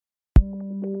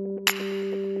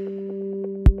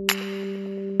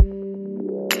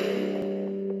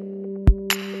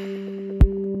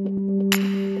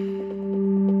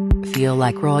feel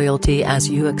like royalty as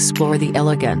you explore the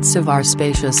elegance of our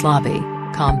spacious lobby,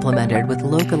 complemented with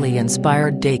locally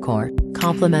inspired decor,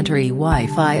 complimentary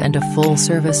Wi-Fi and a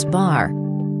full-service bar.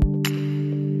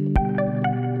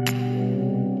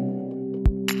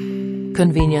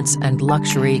 Convenience and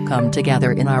luxury come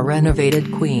together in our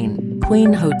renovated Queen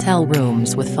hotel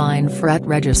rooms with fine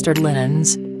fret-registered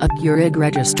linens, a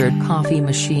Keurig-registered coffee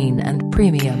machine and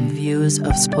premium views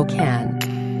of Spokane.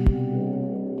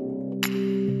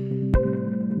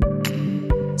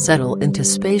 Settle into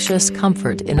spacious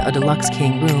comfort in a deluxe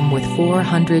king room with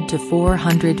 400 to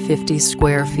 450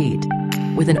 square feet.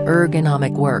 With an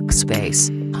ergonomic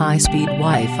workspace, high-speed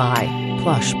Wi-Fi,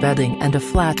 plush bedding and a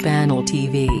flat-panel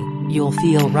TV, you'll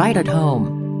feel right at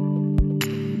home.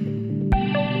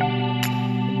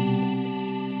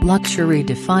 Luxury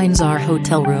defines our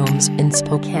hotel rooms in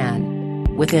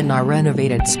Spokane. Within our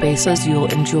renovated spaces you'll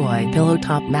enjoy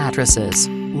pillow-top mattresses,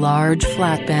 large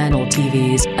flat-panel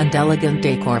TVs and elegant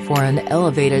decor for an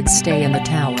elevated stay in the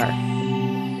tower.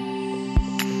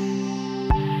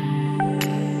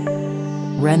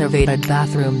 Renovated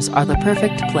bathrooms are the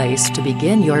perfect place to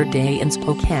begin your day in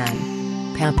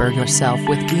Spokane. Pamper yourself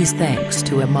with ease thanks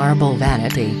to a marble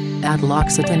vanity, add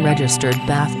L'Occitane-registered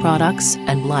bath products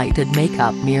and lighted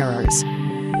makeup mirrors.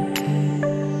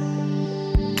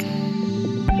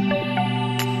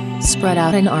 Spread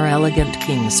out in our elegant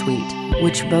king suite,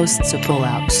 which boasts a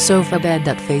pull-out sofa bed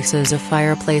that faces a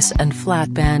fireplace and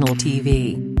flat-panel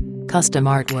TV. Custom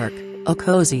artwork, a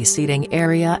cozy seating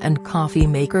area and coffee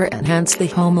maker enhance the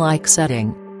home-like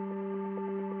setting.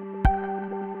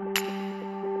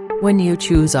 When you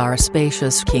choose our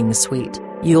spacious king suite,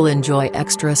 you'll enjoy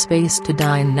extra space to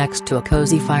dine next to a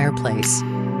cozy fireplace.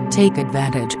 Take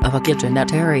advantage of a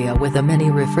kitchenette area with a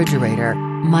mini refrigerator,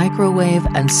 microwave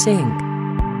and sink.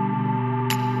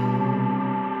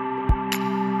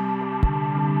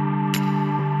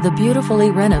 The beautifully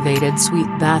renovated suite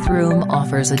bathroom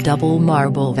offers a double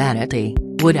marble vanity,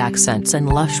 wood accents and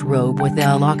lush robe with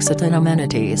L'Occitane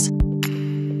amenities.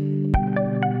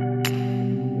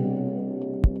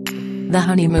 The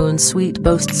honeymoon suite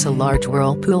boasts a large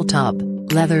whirlpool tub,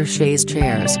 leather chaise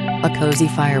chairs, a cozy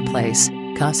fireplace,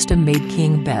 custom-made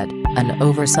king bed, an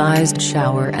oversized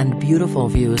shower and beautiful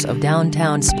views of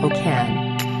downtown Spokane.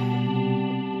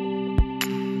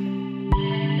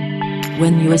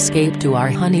 When you escape to our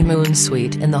honeymoon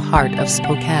suite in the heart of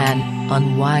Spokane,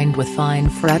 unwind with fine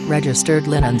fret-registered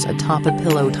linens atop a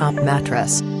pillow-top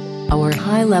mattress. Our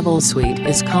high-level suite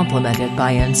is complemented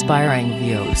by inspiring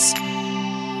views.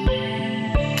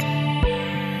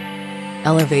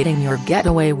 Elevating your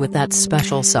getaway with that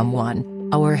special someone,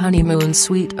 our honeymoon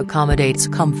suite accommodates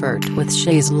comfort with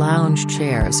chaise lounge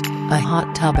chairs, a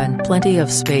hot tub and plenty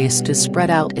of space to spread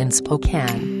out in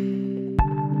Spokane.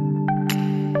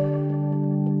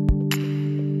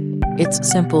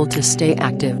 It's simple to stay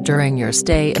active during your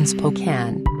stay in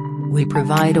Spokane. We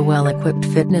provide a well-equipped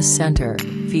fitness center,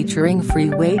 featuring free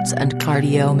weights and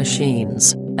cardio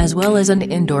machines, as well as an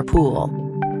indoor pool.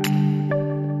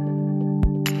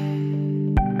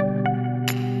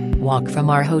 Walk from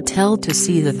our hotel to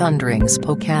see the thundering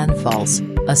Spokane Falls,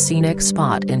 a scenic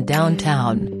spot in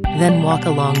downtown, then walk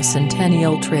along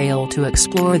Centennial Trail to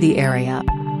explore the area.